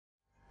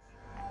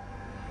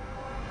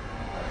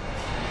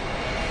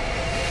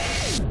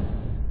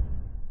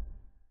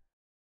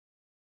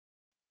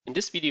In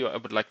this video, I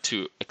would like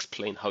to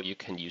explain how you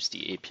can use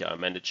the API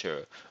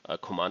Manager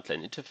command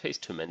line interface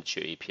to manage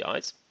your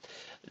APIs.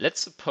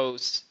 Let's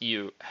suppose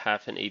you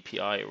have an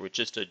API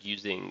registered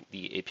using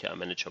the API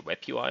Manager Web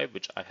UI,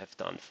 which I have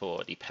done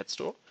for the pet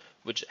store,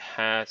 which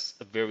has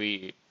a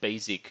very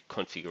basic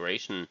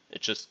configuration.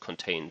 It just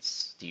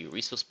contains the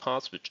resource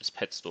paths, which is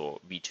pet store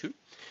v2.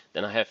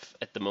 Then I have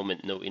at the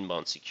moment no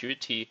inbound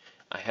security.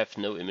 I have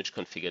no image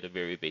configured, a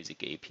very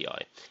basic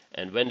API.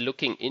 And when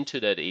looking into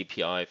that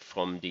API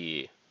from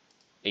the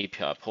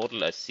API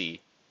portal, I see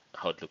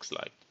how it looks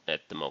like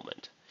at the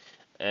moment.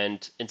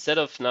 And instead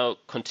of now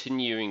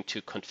continuing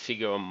to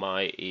configure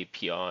my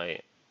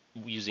API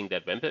using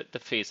that web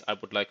interface, I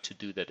would like to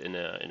do that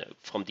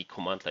from the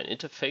command line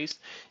interface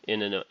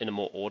in a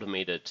more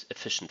automated,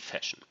 efficient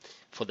fashion.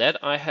 For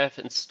that, I have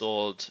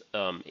installed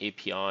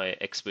API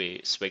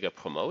Axway Swagger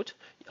Promote.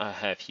 I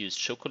have used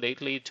Choco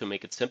lately to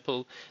make it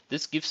simple.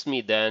 This gives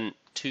me then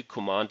two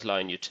command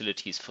line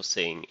utilities for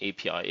saying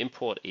API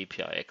import,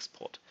 API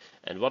export.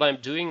 And what I'm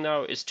doing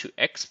now is to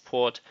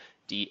export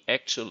the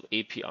actual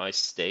API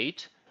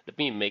state. Let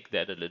me make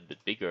that a little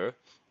bit bigger.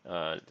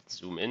 Let's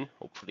zoom in.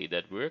 Hopefully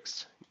that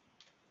works.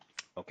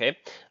 Okay.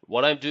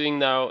 What I'm doing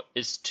now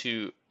is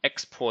to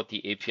export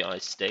the API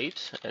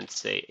state and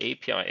say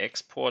API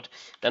export.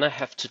 Then I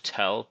have to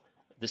tell,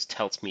 this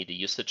tells me the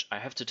usage. I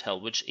have to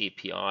tell which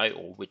API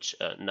or which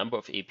number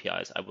of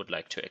APIs I would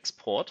like to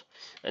export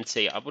and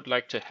say I would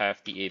like to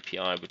have the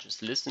API which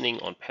is listening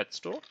on pet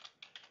store.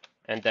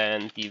 And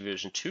then the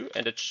version 2,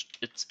 and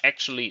it's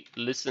actually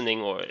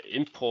listening or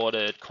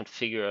imported,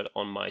 configured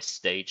on my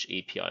stage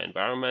API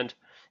environment,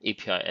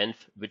 API env,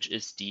 which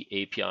is the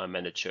API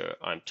manager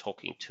I'm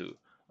talking to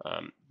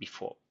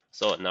before.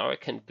 So now I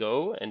can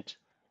go and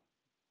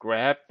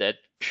grab that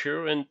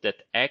current,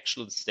 that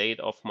actual state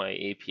of my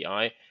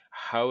API,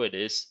 how it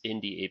is in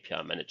the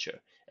API manager.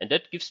 And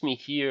that gives me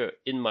here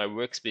in my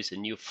workspace a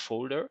new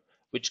folder,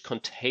 which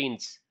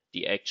contains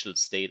the actual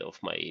state of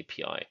my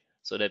API.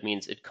 So that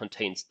means it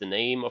contains the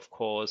name, of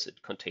course,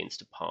 it contains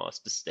the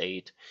path, the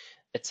state,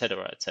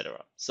 etc.,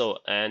 etc. So,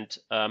 and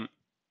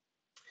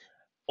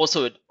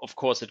also, of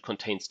course, it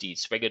contains the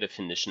Swagger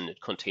definition. It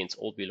contains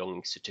all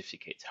belonging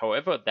certificates.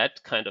 However,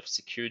 that kind of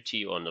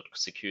security or not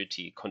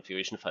security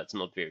configuration file is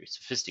not very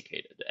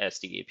sophisticated, as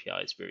the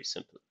API is very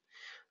simple.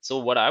 So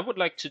what I would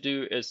like to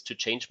do is to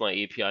change my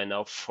API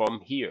now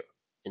from here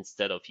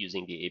instead of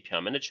using the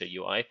API Manager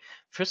UI.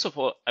 First of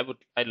all,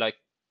 I'd like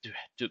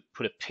to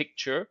put a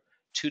picture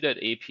to that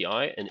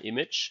API, an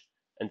image,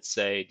 and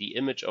say the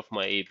image of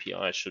my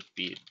API should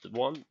be the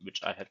one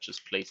which I have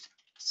just placed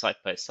side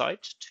by side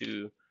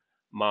to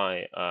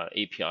my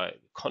API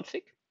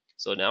config.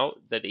 So now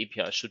that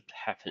API should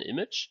have an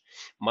image.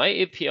 My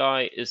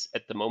API is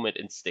at the moment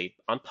in state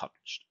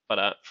unpublished,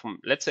 but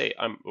let's say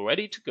I'm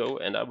ready to go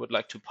and I would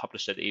like to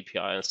publish that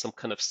API and some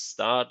kind of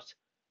start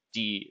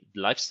the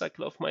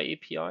lifecycle of my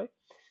API.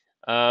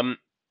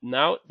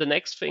 Now the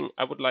next thing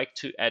I would like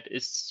to add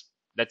is,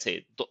 let's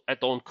say, I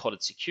don't call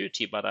it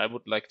security, but I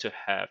would like to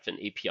have an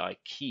API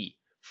key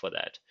for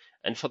that.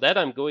 And for that,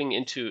 I'm going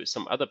into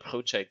some other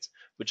projects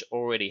which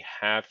already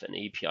have an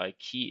API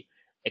key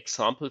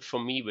example for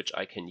me, which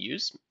I can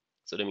use.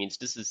 So that means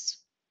this is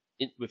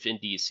within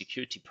the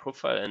security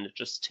profile, and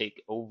just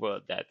take over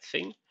that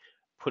thing,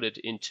 put it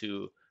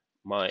into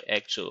my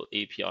actual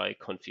API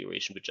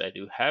configuration, which I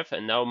do have.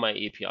 And now my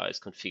API is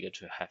configured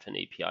to have an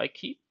API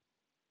key.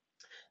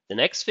 The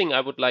next thing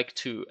I would like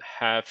to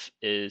have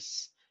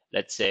is,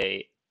 let's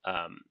say,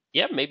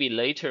 maybe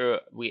later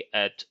we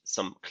add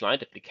some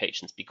client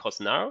applications,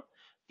 because now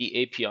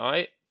the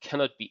API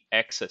cannot be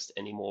accessed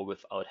anymore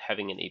without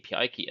having an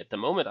API key. At the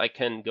moment, I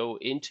can go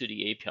into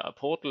the API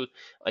portal,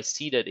 I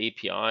see that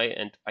API,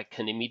 and I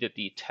can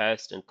immediately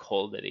test and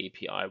call that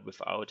API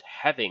without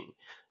having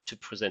to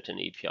present an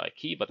API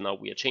key, but now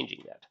we are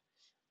changing that.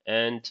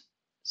 And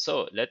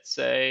so let's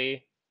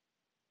say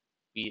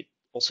we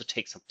also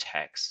take some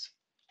tags.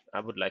 I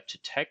would like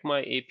to tag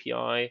my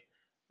API.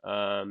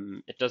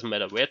 It doesn't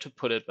matter where to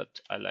put it, but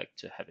I like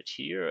to have it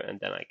here, and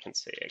then I can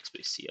say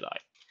Axway CLI.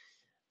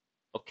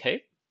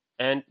 Okay,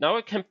 and now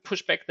I can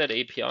push back that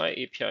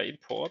API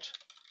import,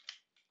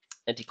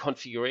 and the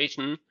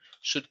configuration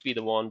should be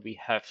the one we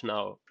have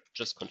now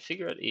just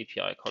configured,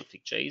 API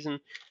config JSON,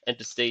 and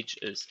the stage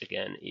is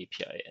again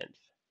API env.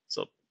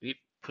 So we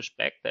push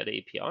back that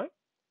API.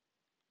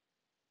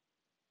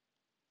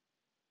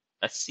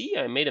 I see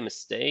I made a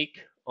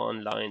mistake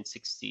on line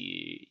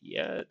 60.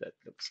 Yeah, that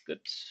looks good.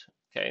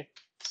 Okay,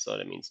 so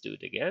that means do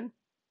it again.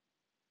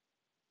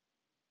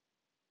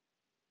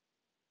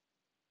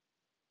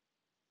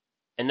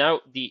 And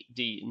now the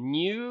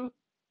new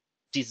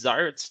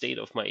desired state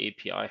of my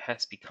API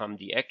has become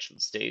the actual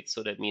state.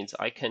 So that means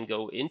I can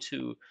go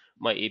into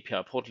my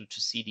API portal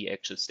to see the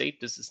actual state.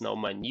 This is now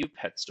my new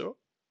pet store,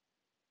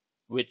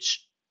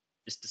 which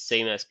is the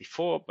same as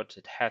before, but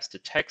it has the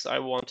tags I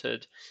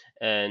wanted,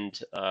 and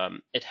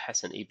it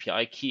has an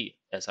API key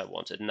as I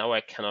wanted. Now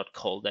I cannot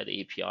call that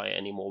API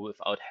anymore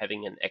without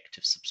having an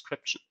active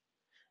subscription.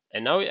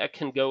 And now I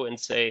can go and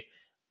say,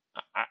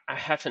 I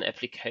have an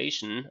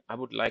application I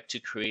would like to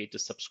create a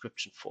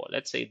subscription for.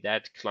 Let's say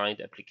that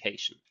client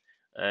application.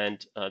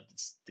 And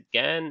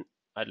again,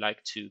 I'd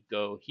like to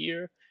go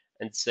here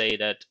and say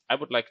that I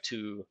would like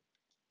to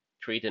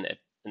create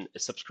a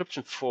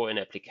subscription for an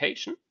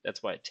application.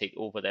 That's why I take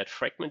over that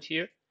fragment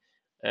here.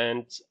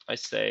 And I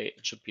say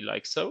it should be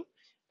like so.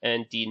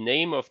 And the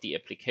name of the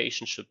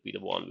application should be the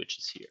one which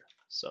is here.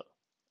 So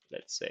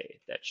let's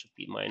say that should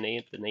be my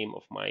name, the name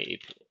of my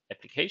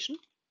application.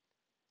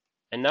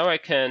 And now I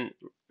can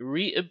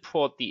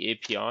re-import the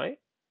API.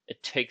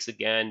 It takes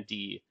again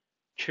the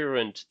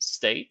current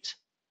state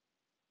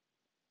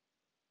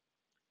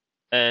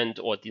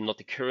or not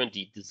the current,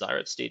 the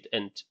desired state,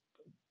 and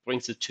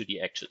brings it to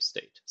the actual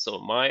state. So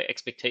my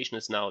expectation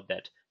is now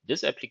that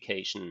this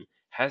application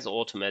has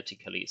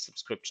automatically a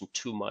subscription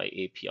to my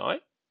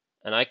API,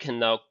 and I can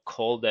now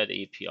call that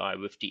API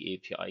with the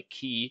API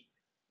key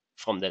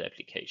from that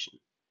application.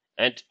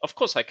 And of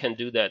course, I can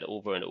do that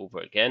over and over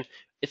again.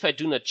 If I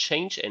do not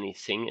change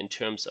anything in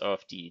terms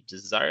of the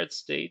desired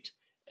state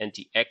and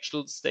the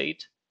actual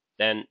state,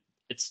 then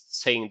it's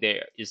saying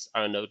there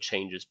are no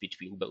changes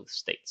between both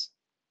states.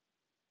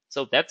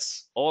 So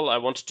that's all I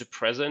wanted to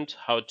present,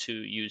 how to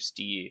use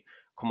the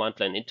command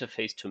line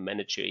interface to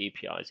manage your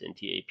APIs in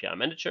the API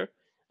manager.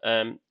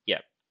 Yeah,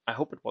 I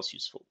hope it was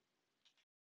useful.